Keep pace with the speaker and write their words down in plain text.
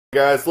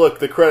Guys, look,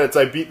 the credits.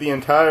 I beat the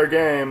entire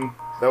game.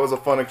 That was a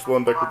fun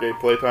Explode DuckBrigade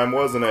playtime,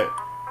 wasn't it?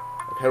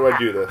 Okay, how do I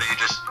do this?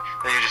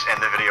 Then you just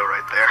end the video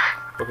right there.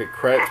 Okay,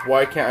 credits.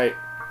 Why can't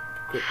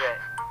I...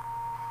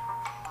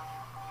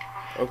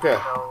 Okay.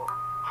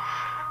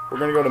 We're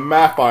gonna go to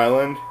Map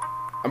Island.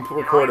 I'm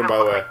recording, by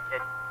the way.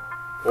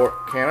 Or,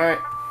 can I?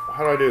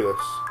 How do I do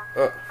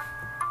this?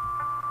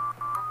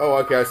 Oh,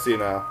 okay, I see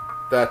now.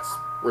 That's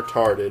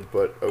retarded,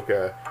 but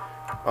okay.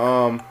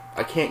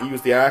 I can't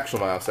use the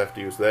actual mouse, I have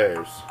to use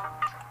theirs.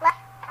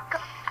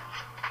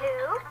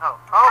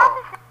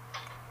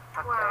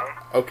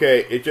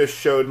 Okay, it just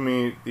showed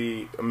me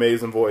the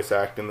amazing voice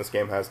acting this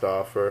game has to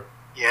offer.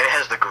 Yeah, it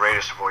has the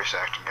greatest voice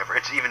acting ever.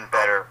 It's even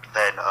better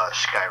than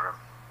Skyrim.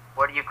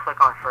 What do you click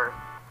on first?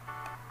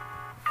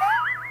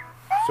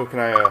 So can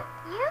I,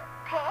 You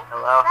pick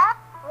Hello?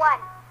 the one,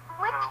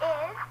 which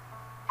is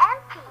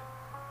empty.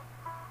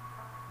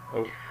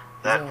 Oh,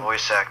 That no.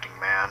 voice acting,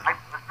 man. Is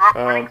the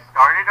recording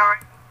started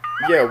already?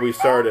 Yeah, we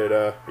started.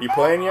 Are you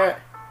playing yet?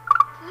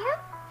 You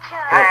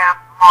chose I am.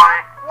 Come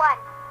on. one,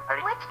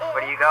 Where which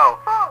is do you go?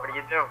 full. What do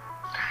you do?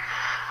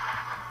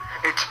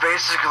 It's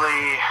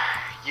basically,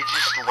 you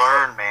just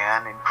learn,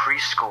 man, in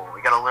preschool.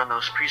 You gotta learn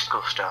those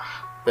preschool stuff.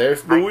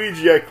 There's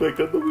Luigi. I clicked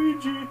on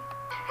Luigi.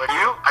 What do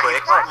You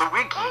click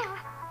Luigi. Things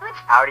which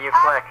How do you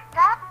are click? the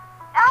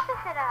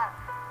opposite of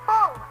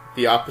full.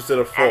 The opposite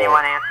of full.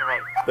 Anyone answer me?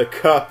 The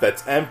cup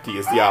that's empty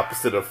is the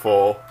opposite of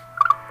full.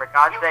 For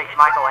God's sake,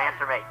 Michael,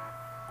 answer me.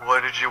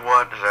 What did you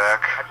want,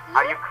 Zach?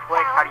 How do you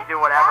click? How do you do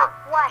whatever?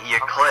 The one, You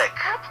click.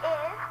 which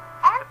is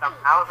With the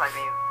empty. mouse, I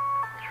mean,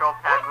 control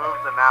pad moves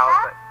the mouse,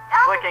 but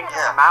clicking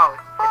Yeah. the mouse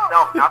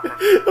itself, nothing.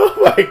 Oh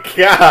my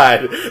god!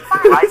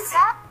 Find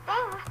the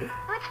things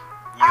which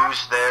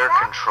Use their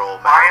control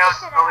Mario's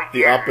mouse. really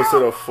The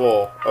opposite of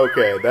full.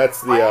 Okay,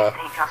 that's the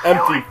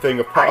empty thing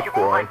of How do you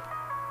popcorn. click?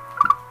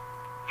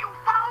 You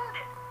found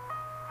it.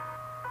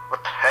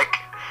 What the heck?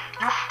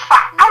 You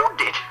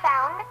found it!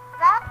 found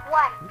the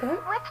one,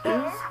 That which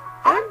is is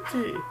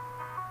empty. is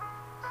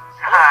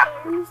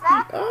It's the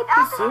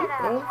opposite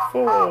of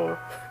full.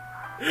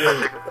 I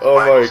think Oh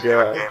my it's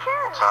your god. game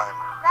all the time.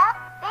 the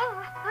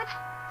things which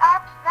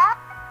are the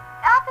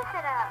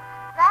opposite of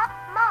the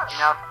most. You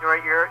know,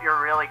 Stuart,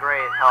 you're really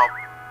great at help.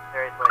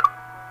 Seriously.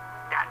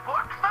 That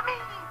works for me.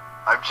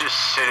 I'm just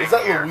sitting Is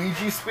that here.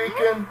 Luigi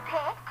speaking?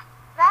 Picked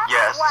the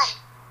Yes.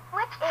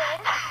 one, which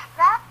is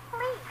the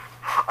least.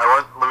 I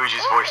want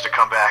Luigi's voice to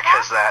come back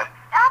as that.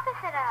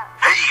 Opposite of.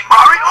 Hey,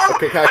 Mario!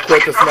 Okay, can I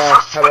quit this now?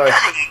 How do I-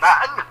 Spaghetti,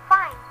 man!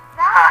 Find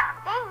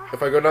the things.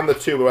 If I go down the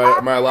tube,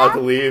 am I allowed to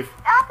leave?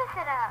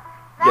 Opposite of.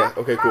 The Yeah,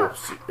 okay, cool.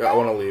 most. See, I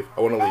want to leave.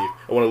 I want to leave.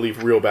 I want to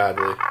leave real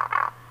badly.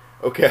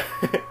 Okay.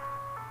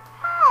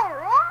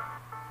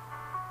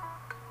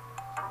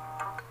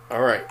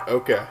 Alright,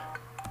 okay.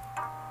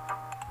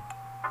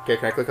 Okay,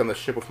 can I click on the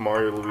ship with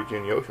Mario, Luigi,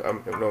 and Yoshi?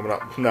 No,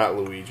 I'm not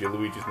Luigi.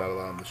 Luigi's not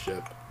allowed on the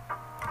ship.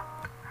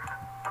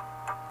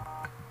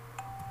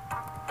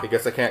 Okay,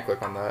 guess I can't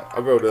click on that.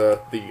 I'll go to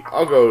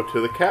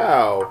the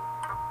cow.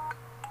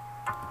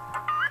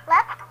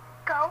 Let's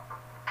go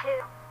to.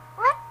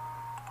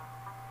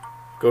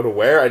 Go to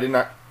where? I did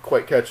not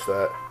quite catch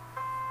that.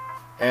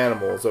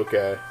 Animals,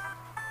 okay.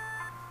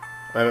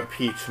 I'm at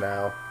Peach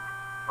now.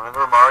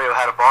 Remember Mario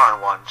had a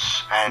barn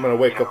once, and I'm gonna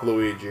wake you up know,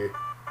 Luigi.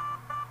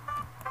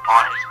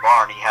 on his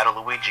barn he had a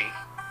Luigi.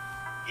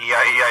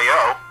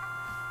 E-I-E-I-O.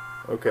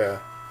 Okay.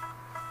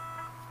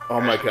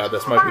 Oh my god,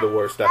 this might be the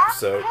worst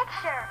episode.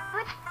 Picture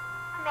which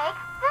makes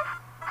this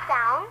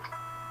sound.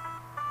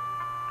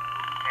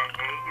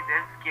 Hey,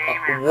 this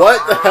game is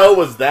What the hell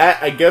was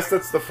that? I guess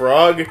that's the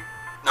frog.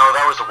 No,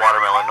 that was a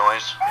watermelon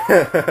noise.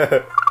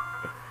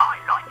 I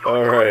like your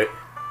Alright.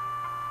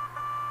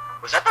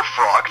 Was that the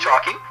frog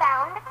talking?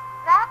 Found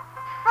the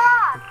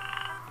frog.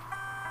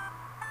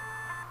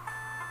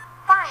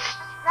 Find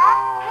the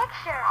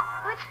picture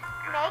which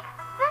makes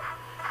this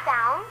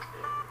sound.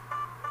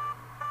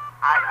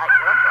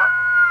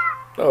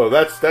 Oh,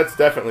 that's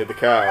definitely the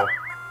cow.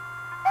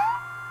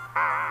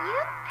 You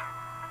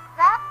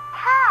the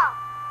cow.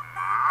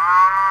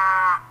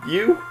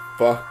 You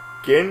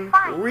fucking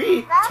Find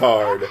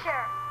retard. the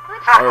picture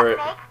which Alright.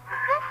 makes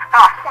this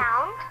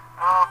sound.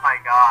 Oh my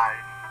god.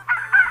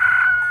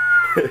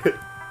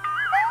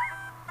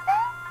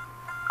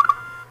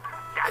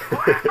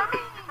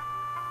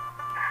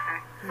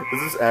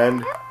 Does this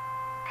end?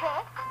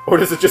 Picked Or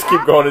does it just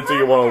keep going until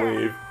you want to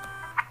leave?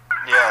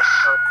 Yes.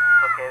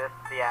 Okay, this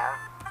is the ass.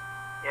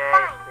 Yay,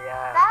 Find it's the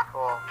ass. the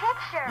Cool.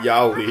 picture Yeah,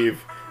 I'll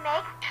leave.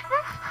 makes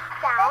this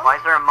sound. Why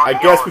is there a monkey?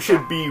 I guess we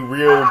should be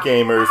real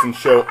gamers and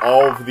show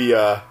all of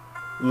the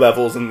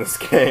levels in this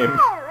game.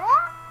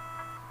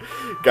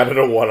 Gotta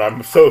know what,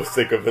 I'm so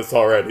sick of this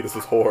already. This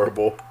is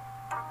horrible.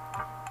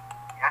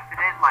 Yes, it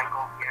is,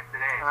 Michael. Yes, it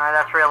is.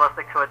 That's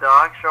realistic to a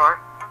dog, sure.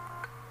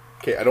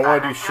 Okay, I don't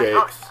want to do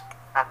shapes.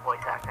 That's voice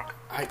acting.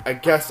 I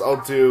guess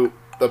I'll do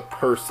the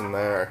person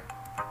there.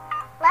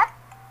 Let's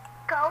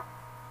go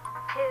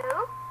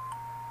to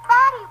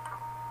body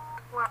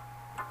work.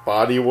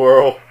 Body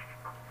whirl.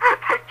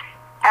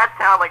 Cats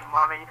sound like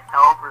mommy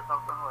help or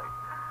something like.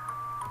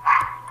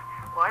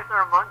 Why is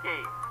there a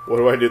monkey? What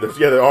do I do?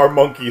 There are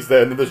monkeys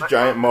there, and then there's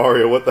giant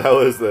Mario. What the hell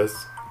is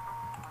this?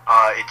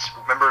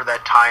 Remember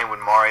that time when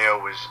Mario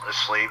was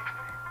asleep?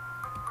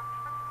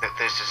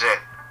 This is it.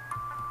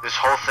 This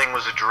whole thing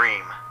was a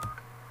dream.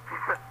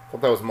 I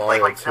thought that was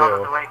Mario Like 2.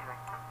 Zelda's Awakening.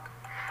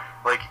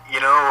 Like, you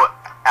know,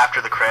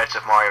 after the credits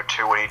of Mario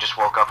 2 when he just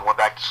woke up and went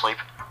back to sleep?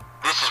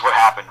 This is what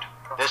happened.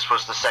 This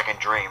was the second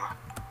dream.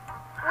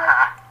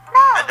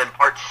 And then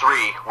part 3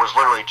 was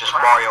literally just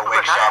Mario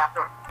wakes up.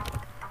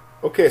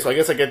 Okay, so I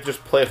guess I get to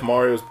just play with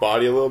Mario's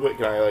body a little bit.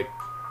 Can I, like...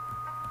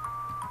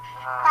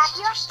 It's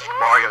just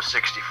Mario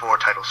 64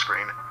 title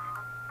screen.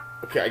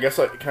 Okay, I guess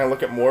can I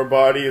look at more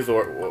bodies,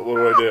 or what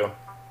do I do?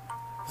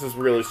 This is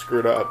really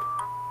screwed up.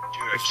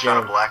 Dude, I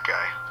shot a black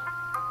guy.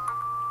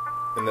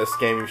 In this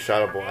game, you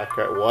shot a black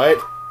guy. What?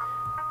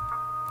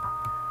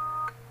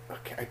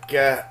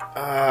 Okay,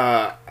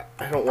 I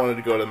don't want it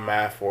to go to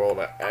Math World.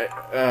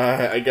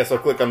 I guess I'll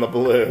click on the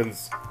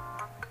balloons.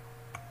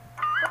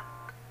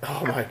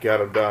 Oh my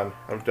god, I'm done.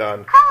 I'm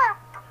done.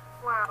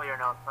 Well, your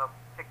nose. Oh,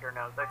 pick your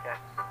nose. Okay.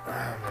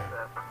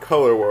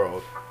 Color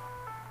World.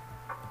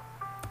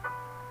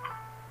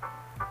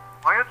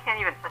 Mario can't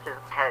even touch his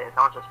head. His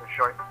arms just for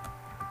short.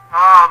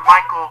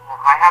 Michael,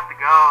 I have to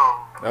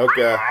go.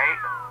 Okay. Right?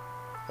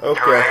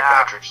 Okay. Hooray,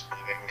 Patrick's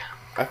leaving.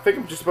 I think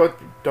I'm just about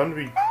done to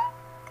be...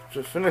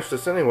 Just finish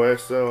this anyway,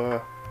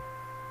 so,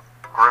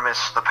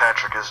 Grimace, the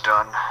Patrick is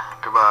done.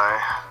 Goodbye.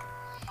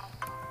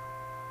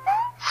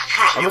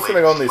 I'm just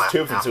gonna go on these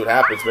tubes and see what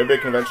happens. Maybe I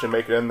can eventually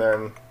make it in there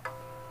and...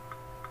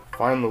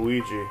 find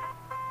Luigi.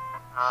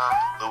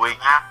 Luigi.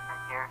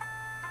 Here.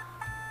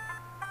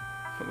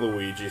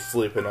 Luigi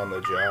sleeping on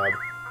the job.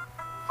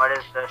 What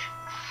is this?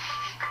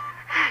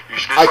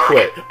 I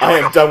quit. I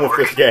am done with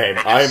this game.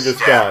 I am just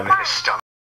done. His stomach.